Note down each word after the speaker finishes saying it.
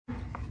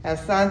El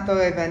Santo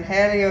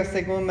Evangelio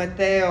según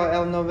Mateo,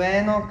 el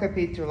 9º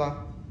capítulo.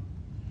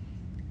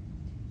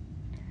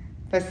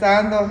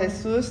 Pasando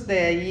Jesús de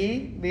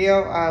allí,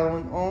 vio a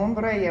un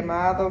hombre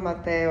llamado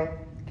Mateo,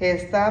 que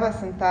estaba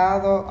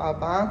sentado al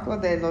banco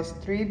de los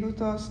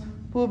tributos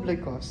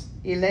públicos,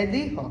 y le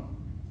dijo: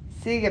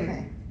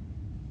 «Sígueme».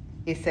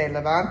 Y se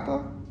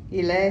levantó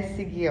y le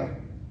siguió.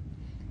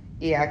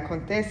 Y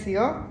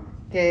aconteció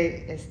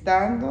que,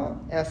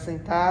 estando él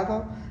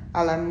sentado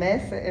a la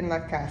mesa en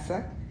la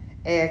casa,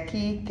 he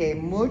aquí que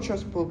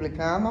muchos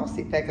publicanos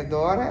y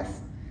pecadores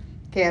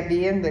que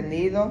habían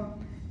venido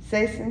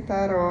se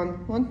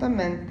sentaron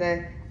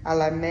juntamente a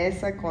la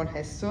mesa con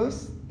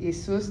Jesús y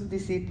sus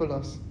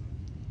discípulos.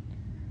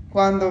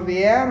 Cuando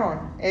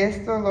vieron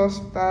esto,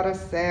 los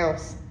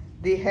fariseos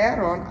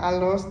dijeron a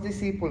los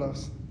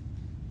discípulos: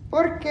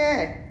 «¿Por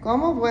qué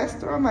come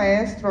vuestro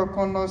maestro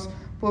con los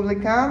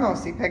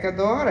publicanos y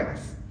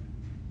pecadores?»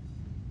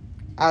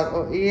 Al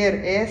oír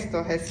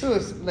esto,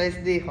 Jesús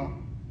les dijo: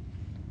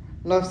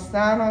 «Los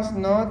sanos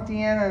no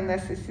tienen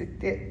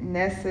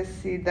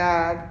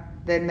necesidad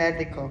de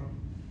médico,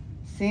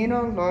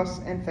 sino los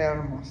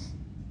enfermos.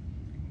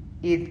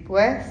 Id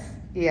pues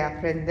y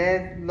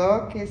aprended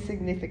lo que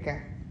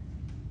significa: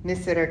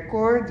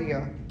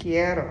 misericordia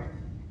quiero,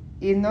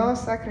 y no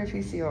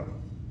sacrificio,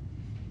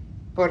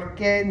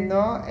 porque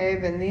no he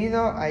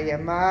venido a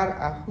llamar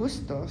a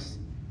justos,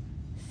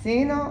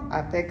 sino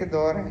a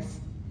pecadores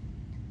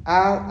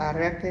al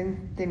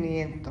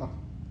arrepentimiento».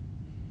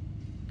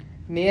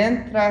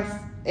 Mientras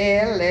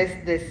él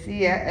les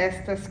decía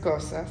estas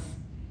cosas,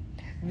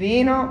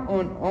 vino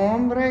un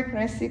hombre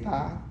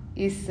principal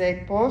y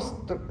se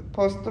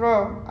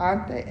postró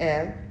ante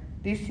él,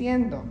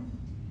 diciendo: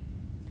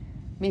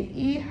 «Mi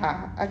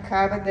hija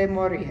acaba de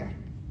morir,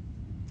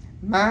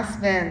 mas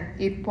ven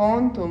y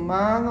pon tu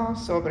mano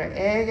sobre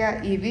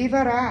ella y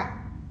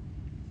vivirá».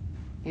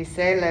 Y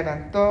se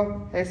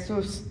levantó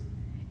Jesús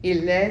y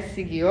le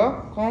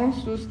siguió con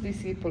sus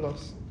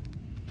discípulos.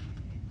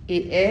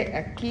 Y he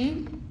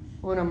aquí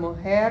una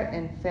mujer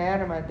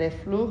enferma de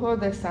flujo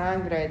de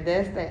sangre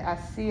desde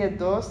hacía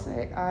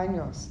 12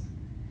 años.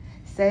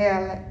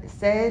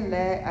 Se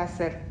le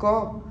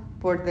acercó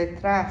por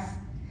detrás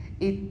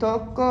y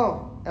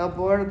tocó el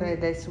borde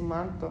de su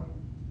manto,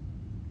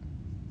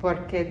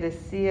 porque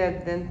decía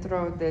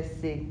dentro de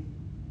sí: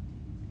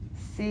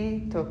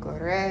 «Si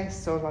tocaré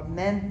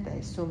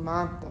solamente su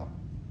manto,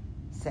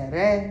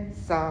 seré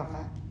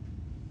salva».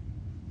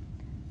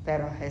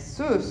 Pero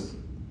Jesús,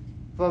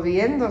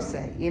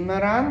 volviéndose y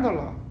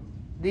mirándolo,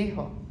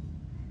 dijo: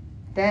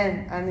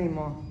 «Ten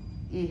ánimo,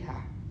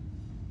 hija,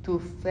 tu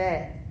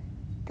fe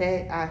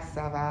te ha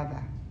salvado».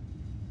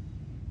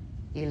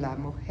 Y la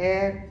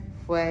mujer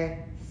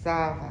fue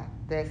salva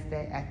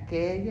desde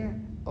aquella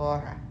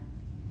hora.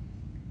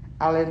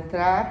 Al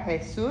entrar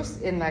Jesús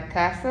en la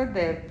casa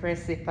del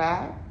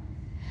principal,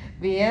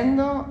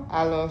 viendo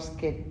a los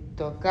que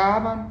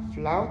tocaban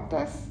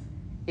flautas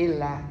y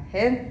la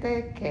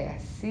gente que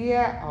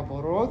hacía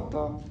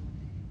alboroto,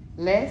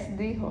 les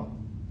dijo: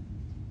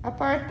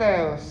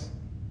 «Apartaos,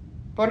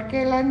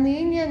 porque la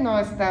niña no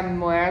está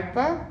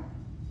muerta,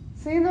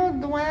 sino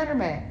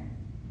duerme».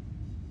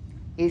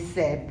 Y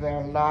se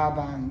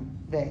burlaban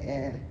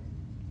de él.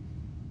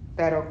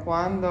 Pero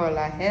cuando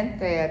la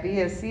gente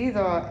había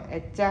sido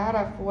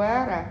echada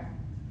fuera,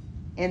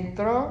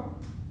 entró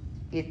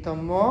y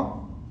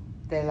tomó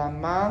de la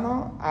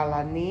mano a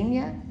la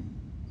niña,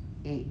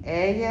 y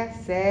ella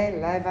se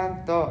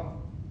levantó.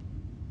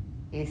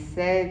 Y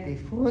se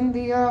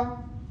difundió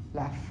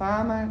la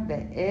fama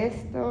de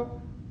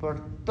esto por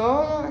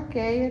toda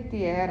aquella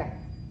tierra.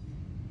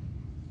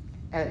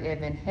 El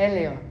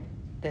Evangelio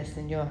del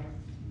Señor.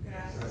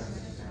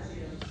 Gracias a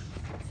Dios.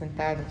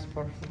 Sentados,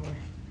 por favor.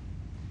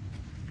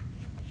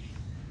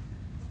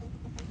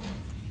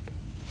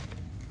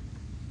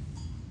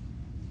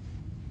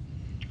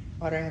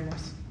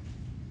 Oremos.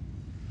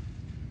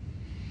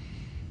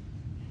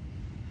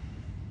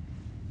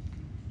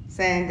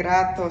 Sean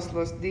gratos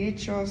los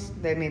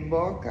dichos de mi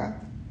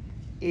boca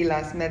y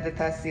las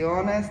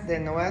meditaciones de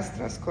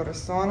nuestros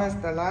corazones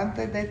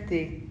delante de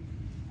ti,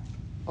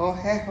 oh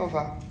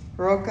Jehová,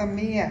 roca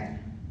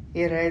mía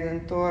y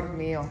redentor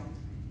mío.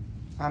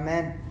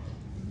 Amén.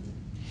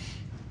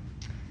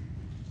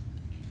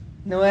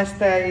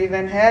 Nuestro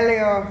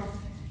Evangelio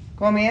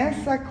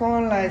comienza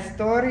con la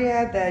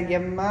historia del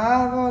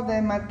llamado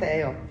de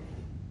Mateo.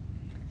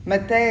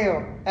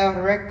 Mateo, el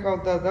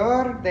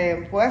recaudador de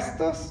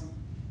impuestos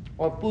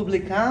o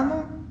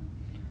publicano,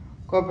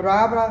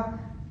 cobraba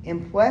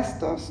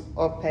impuestos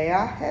o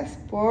peajes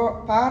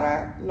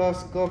para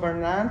los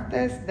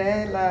gobernantes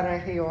de la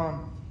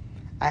región,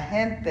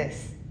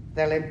 agentes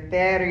del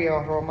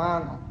Imperio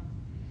Romano.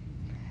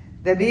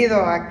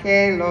 Debido a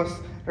que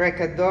los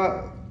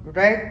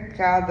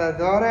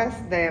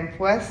recaudadores de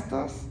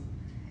impuestos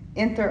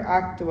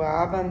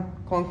interactuaban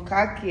con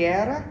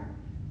cualquiera,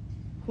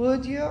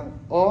 judío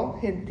o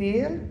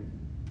gentil,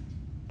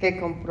 que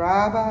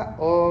compraba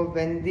o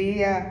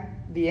vendía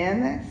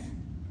bienes,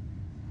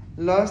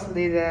 los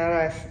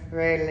líderes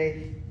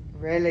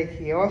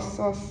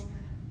religiosos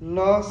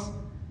los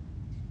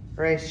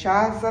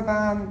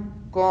rechazaban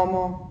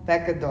como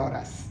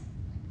pecadores.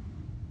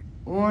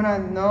 Uno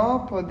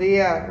no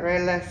podía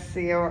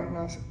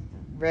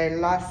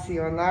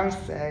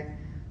relacionarse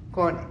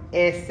con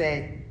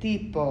ese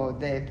tipo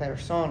de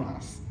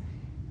personas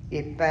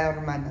y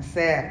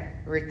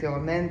permanecer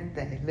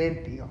ritualmente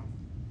limpio.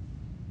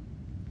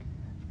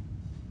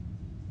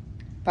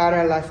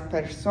 Para las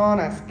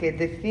personas que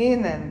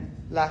definen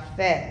la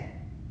fe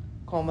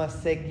como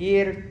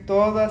seguir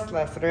todas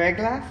las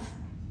reglas,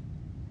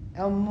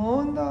 el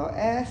mundo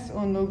es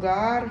un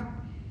lugar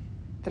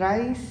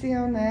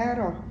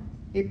traicionero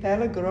y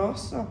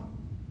peligroso.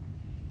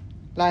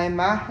 La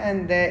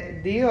imagen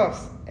de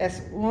Dios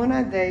es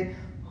una de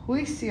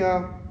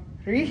juicio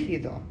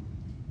rígido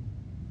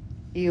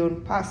y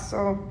un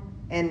paso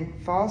en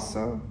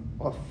falso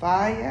o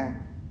falla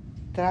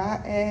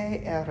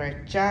trae el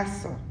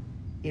rechazo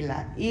y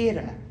la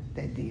ira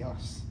de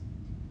Dios.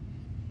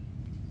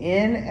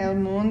 En el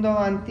mundo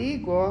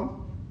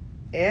antiguo,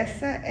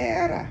 esa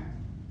era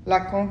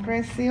la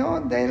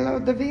comprensión de lo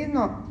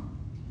divino.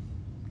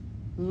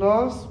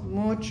 Los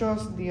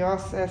muchos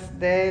dioses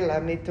de la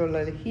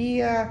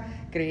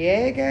mitología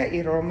griega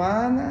y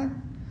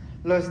romana,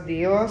 los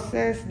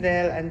dioses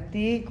del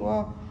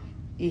antiguo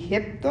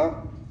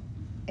Egipto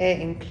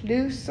e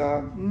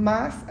incluso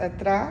más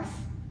atrás,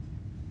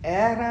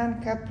 eran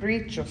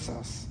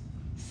caprichosos,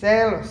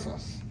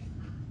 celosos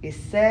y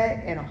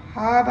se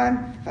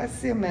enojaban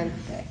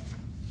fácilmente.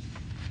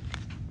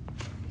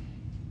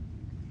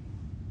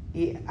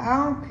 Y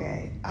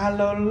aunque a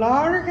lo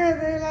largo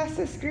de las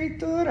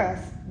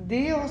Escrituras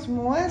Dios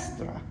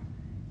muestra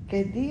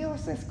que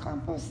Dios es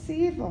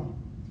compasivo,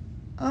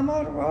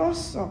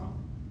 amoroso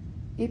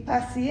y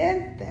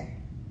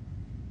paciente,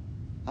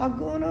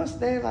 algunas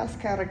de las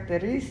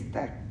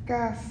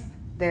características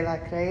de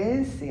la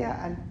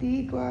creencia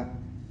antigua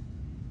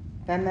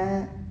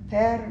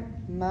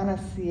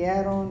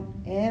permanecieron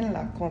en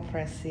la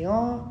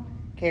comprensión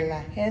que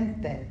la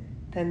gente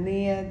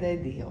tenía de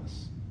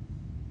Dios.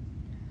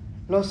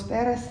 Los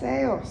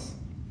fariseos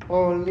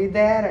o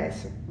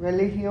líderes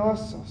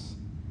religiosos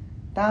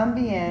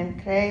también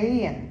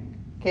creían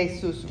que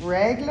sus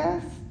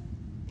reglas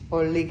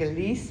o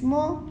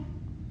legalismo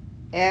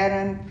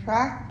eran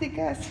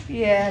prácticas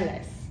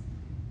fieles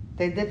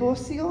de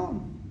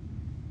devoción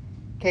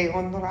que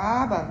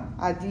honraban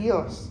a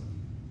Dios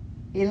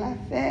y la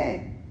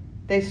fe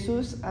de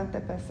sus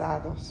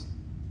antepasados.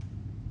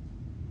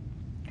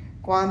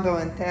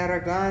 Cuando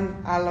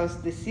interrogan a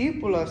los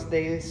discípulos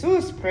de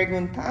Jesús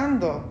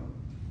preguntando,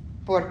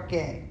 ¿por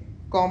qué,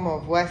 como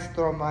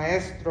vuestro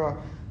maestro,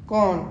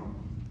 con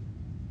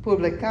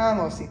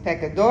publicanos y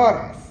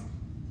pecadores?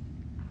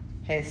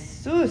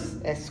 Jesús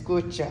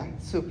escucha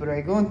su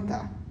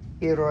pregunta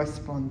y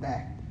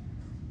responde,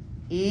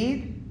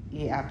 id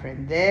y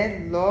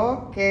aprended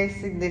lo que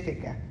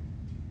significa.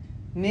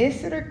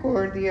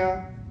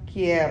 Misericordia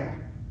quiero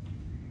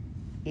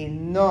y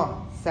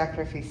no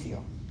sacrificio.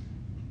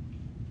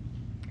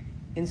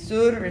 En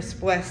su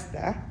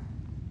respuesta,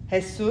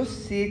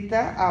 Jesús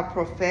cita al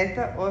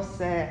profeta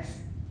Oseas.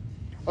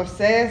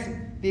 Oseas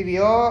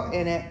vivió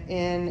en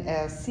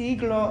el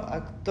siglo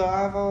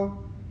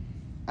VIII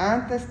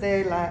antes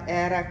de la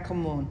era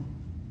común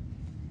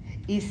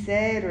y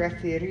se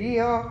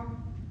refirió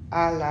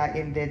a la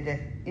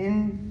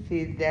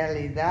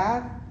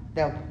infidelidad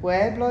del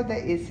pueblo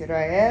de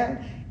Israel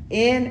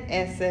en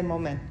ese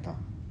momento.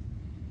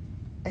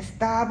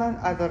 Estaban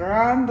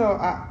adorando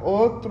a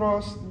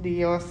otros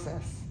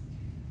dioses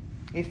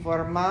y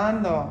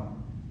formando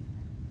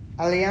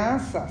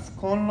alianzas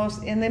con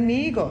los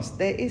enemigos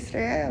de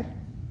Israel.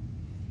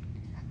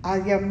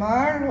 Al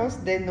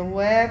llamarlos de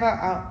nuevo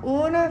a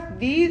una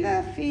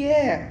vida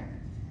fiel,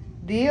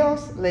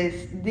 Dios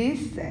les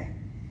dice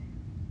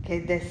que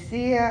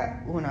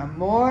desea un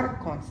amor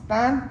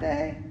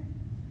constante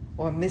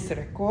o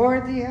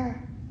misericordia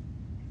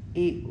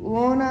y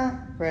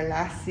una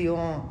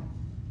relación.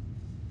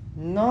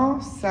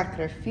 No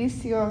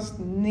sacrificios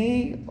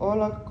ni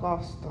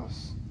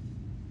holocaustos.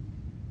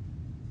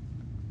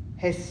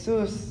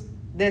 Jesús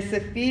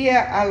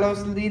desafía a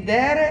los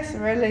líderes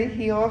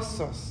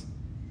religiosos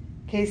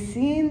que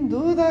sin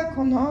duda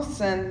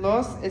conocen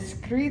los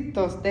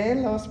escritos de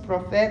los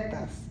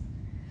profetas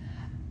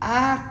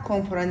a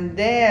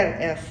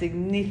comprender el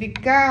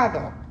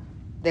significado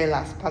de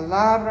las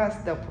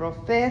palabras del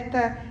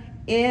profeta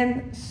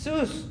en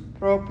sus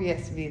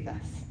propias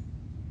vidas.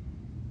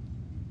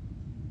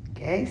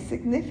 ¿Qué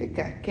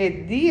significa?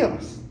 Que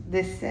Dios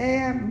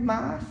desea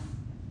más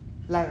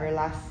la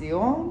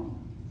relación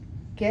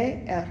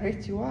que el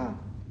ritual.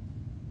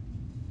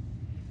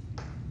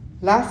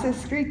 Las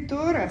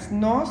Escrituras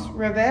nos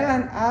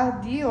revelan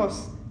a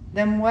Dios,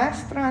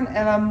 demuestran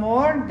el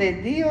amor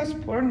de Dios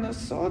por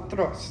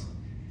nosotros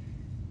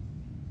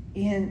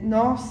y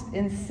nos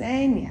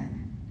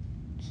enseñan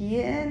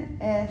quién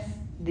es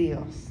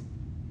Dios.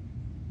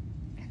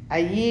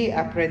 Allí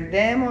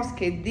aprendemos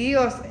que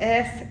Dios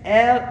es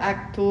el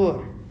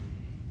actor.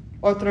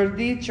 Otro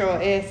dicho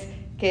es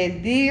que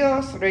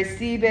Dios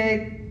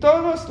recibe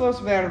todos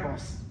los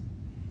verbos.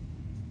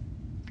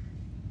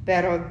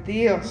 Pero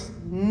Dios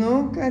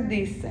nunca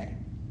dice,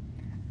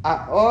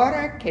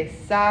 ahora que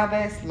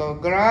sabes lo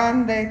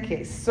grande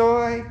que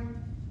soy,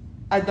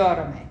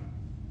 adórame.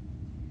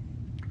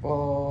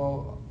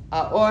 O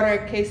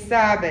ahora que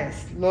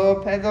sabes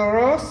lo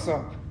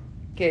poderoso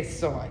que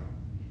soy,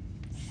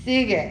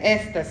 sigue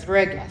estas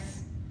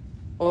reglas.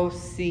 O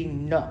si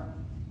no.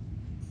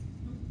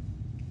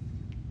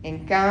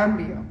 En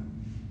cambio,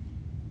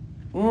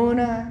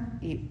 una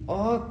y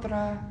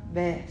otra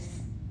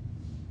vez,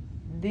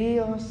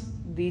 Dios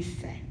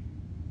dice,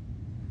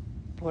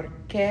 ¿por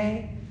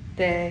qué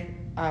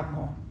te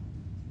amo?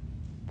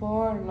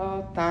 Por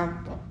lo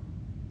tanto,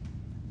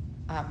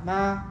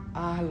 ama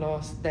a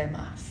los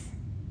demás.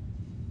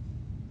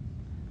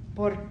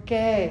 ¿Por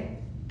qué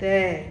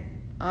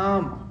te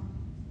amo?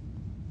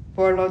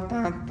 Por lo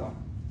tanto,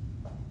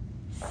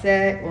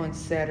 sé un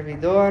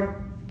servidor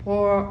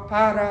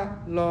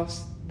para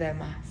los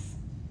demás.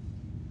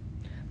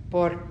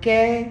 ¿Por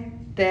qué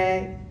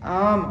te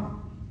amo?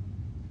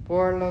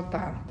 Por lo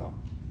tanto,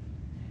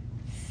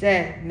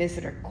 sé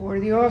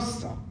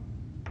misericordioso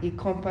y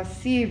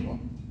compasivo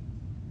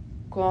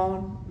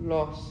con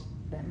los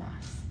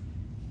demás.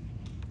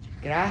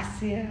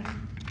 Gracia,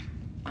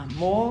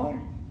 amor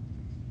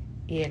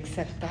y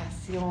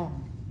aceptación.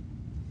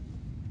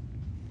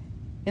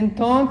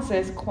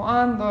 Entonces,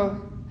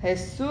 cuando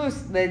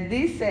Jesús le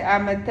dice a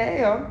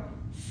Mateo,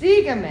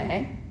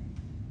 sígueme,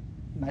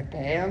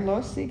 Mateo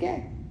lo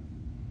sigue.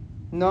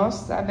 No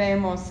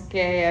sabemos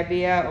qué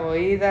había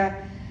oído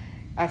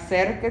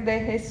acerca de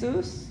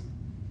Jesús,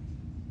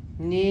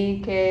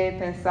 ni qué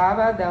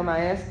pensaba del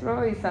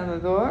Maestro y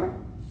Salvador.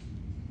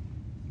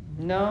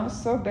 No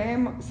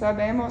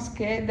sabemos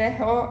qué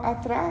dejó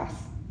atrás.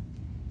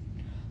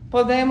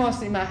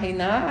 Podemos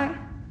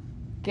imaginar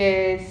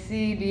que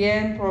si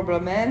bien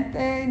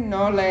probablemente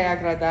no le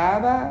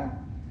agradaba,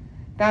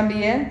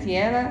 también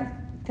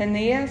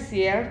tenía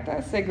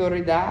cierta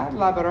seguridad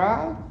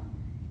laboral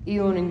y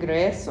un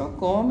ingreso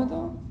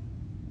cómodo.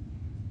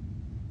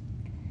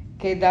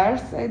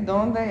 Quedarse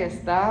donde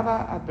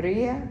estaba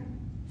habría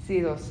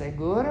sido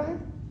segura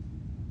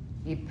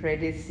y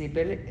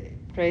predecible,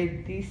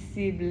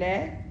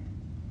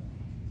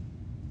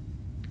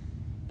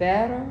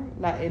 pero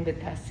la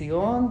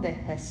invitación de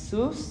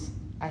Jesús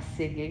a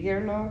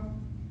seguirlo,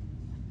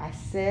 a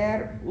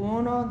ser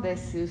uno de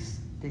sus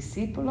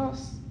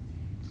discípulos,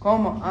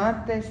 como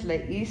antes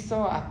le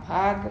hizo a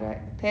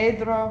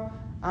Pedro,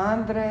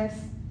 Andrés,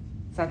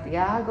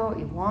 Santiago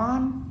y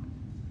Juan,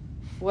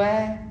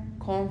 fue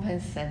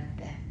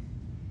convincente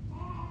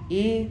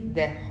y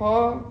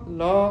dejó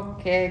lo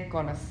que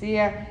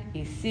conocía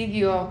y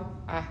siguió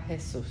a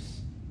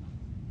Jesús.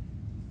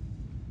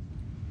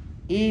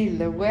 Y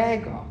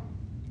luego,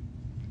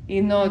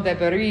 y no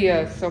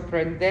debería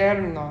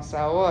sorprendernos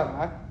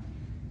ahora,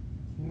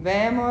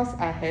 vemos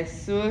a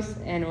Jesús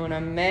en una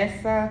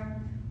mesa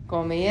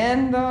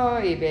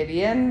comiendo y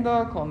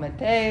bebiendo con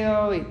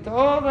Mateo y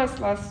todas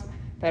las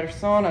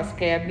personas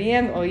que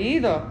habían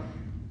oído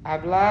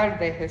hablar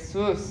de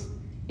Jesús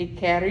y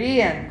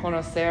querían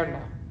conocerlo.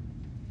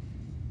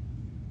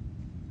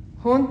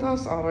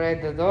 Juntos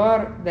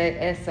alrededor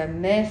de esa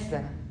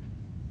mesa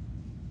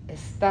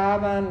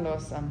estaban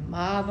los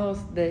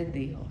amados de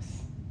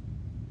Dios.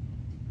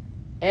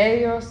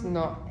 Ellos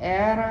no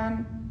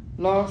eran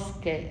los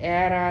que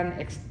eran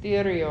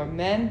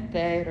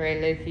exteriormente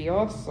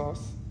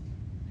religiosos,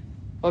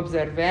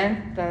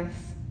 observantes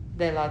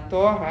de la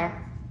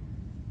Torah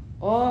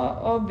o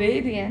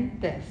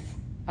obedientes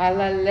a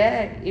la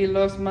ley y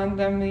los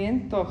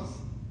mandamientos.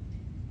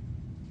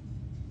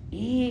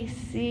 Y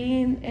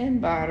sin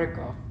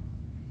embargo,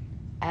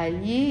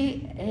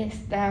 allí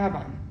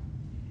estaban,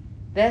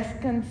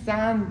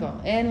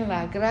 descansando en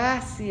la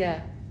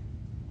gracia,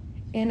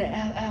 en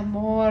el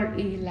amor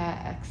y la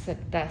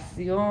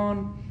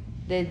aceptación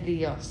de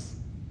Dios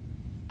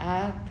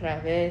a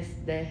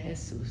través de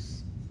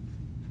Jesús.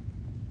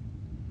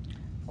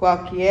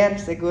 Cualquier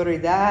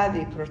seguridad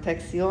y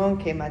protección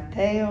que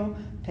Mateo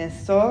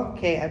pensó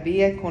que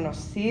había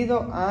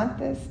conocido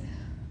antes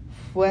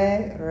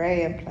fue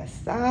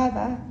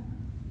reemplazada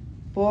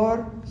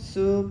por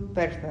su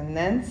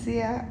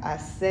pertenencia a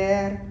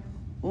ser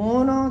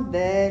uno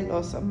de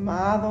los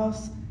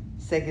amados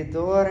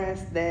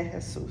seguidores de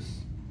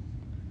Jesús,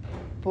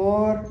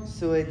 por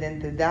su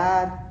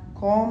identidad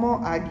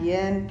como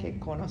alguien que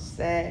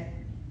conoce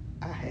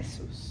a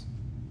Jesús.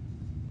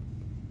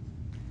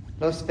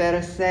 Los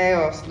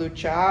fariseos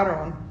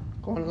lucharon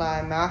con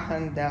la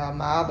imagen del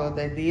amado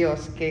de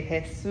Dios que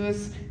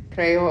Jesús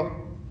creó,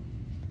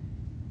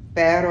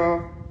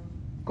 pero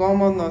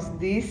como nos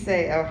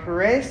dice el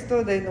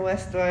resto de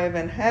nuestro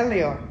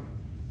evangelio,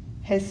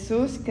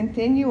 Jesús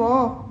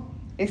continuó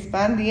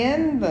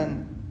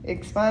expandiendo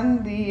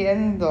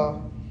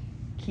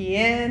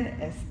quien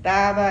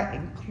estaba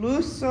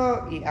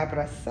incluso y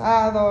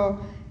abrazado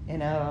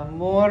en el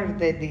amor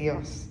de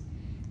Dios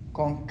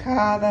con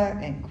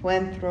cada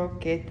encuentro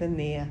que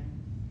tenía.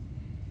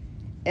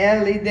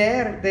 El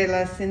líder de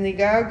la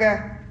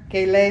sinagoga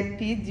que le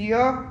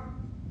pidió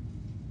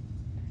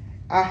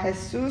a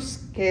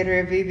Jesús que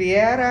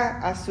reviviera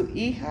a su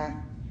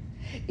hija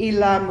y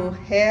la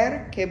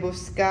mujer que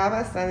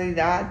buscaba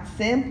sanidad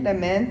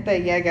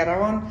simplemente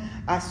llegaron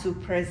a su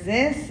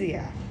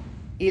presencia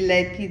y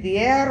le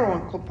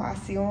pidieron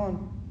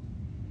compasión.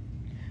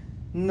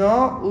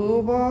 No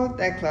hubo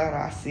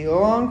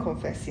declaración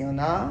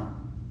confesional,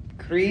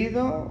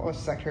 credo o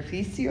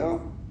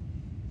sacrificio,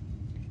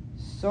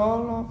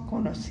 solo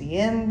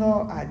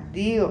conociendo a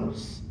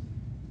Dios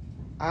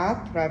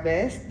a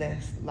través de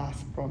las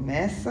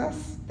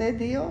promesas de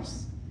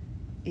Dios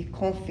y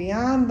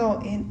confiando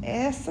en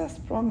esas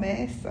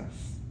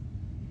promesas.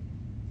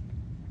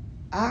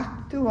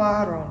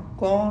 Actuaron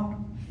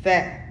con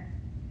fe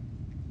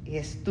y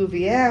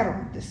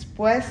estuvieron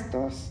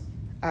dispuestos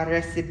a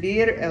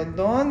recibir el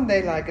don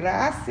de la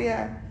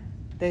gracia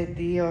de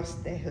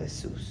Dios de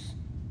Jesús.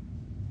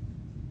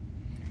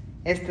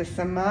 Esta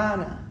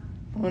semana,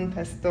 un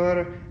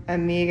pastor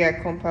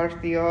amiga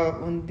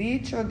compartió un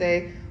dicho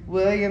de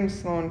William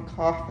Sloane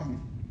Coffin,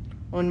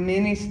 un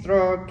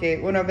ministro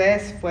que una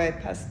vez fue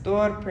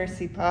pastor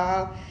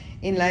principal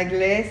en la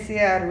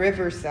iglesia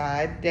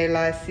Riverside de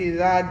la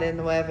ciudad de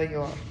Nueva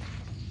York.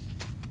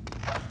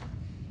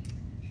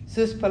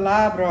 Sus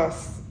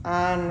palabras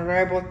han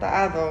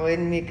rebotado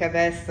en mi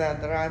cabeza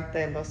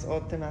durante los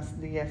últimos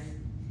días.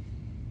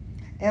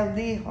 Él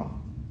dijo: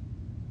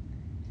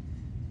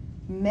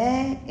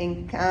 me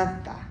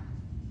encanta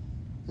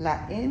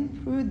la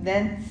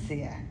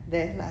imprudencia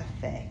de la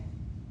fe.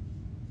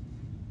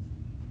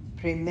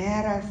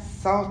 Primero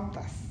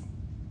saltas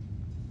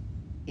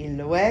y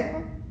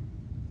luego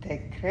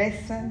te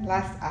crecen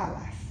las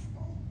alas.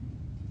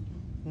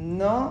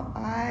 No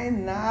hay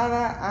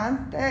nada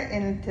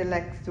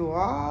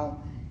anti-intelectual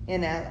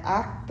en el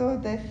acto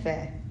de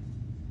fe,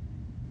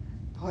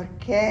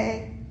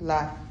 porque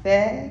la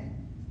fe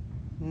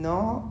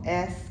no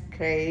es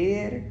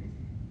creer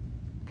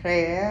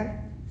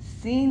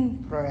sin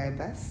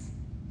pruebas,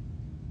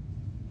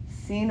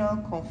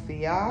 sino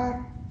confiar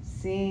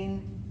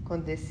sin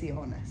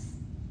condiciones.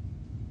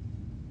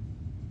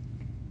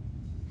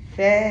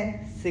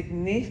 Fe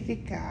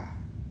significa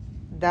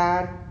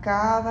dar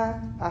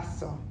cada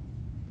paso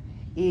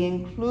e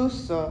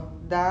incluso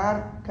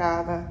dar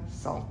cada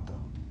salto,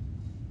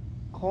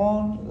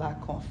 con la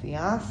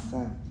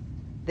confianza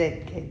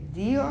de que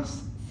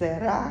Dios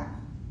será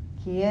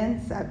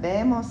quien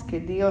sabemos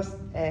que Dios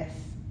es.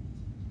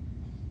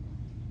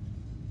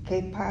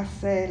 Que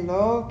pase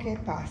lo que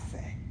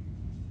pase,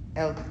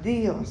 el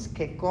Dios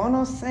que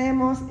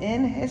conocemos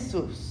en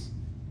Jesús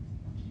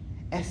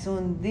es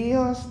un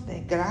Dios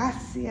de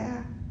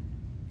gracia,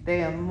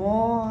 de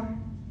amor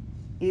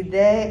y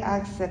de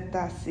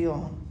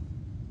aceptación.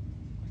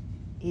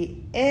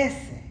 Y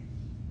ese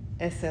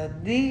es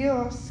el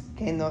Dios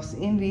que nos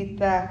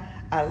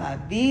invita a la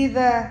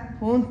vida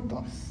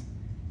juntos,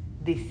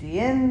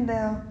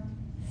 diciendo: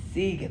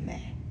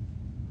 sígueme.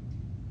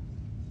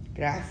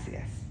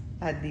 Gracias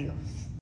a Dios.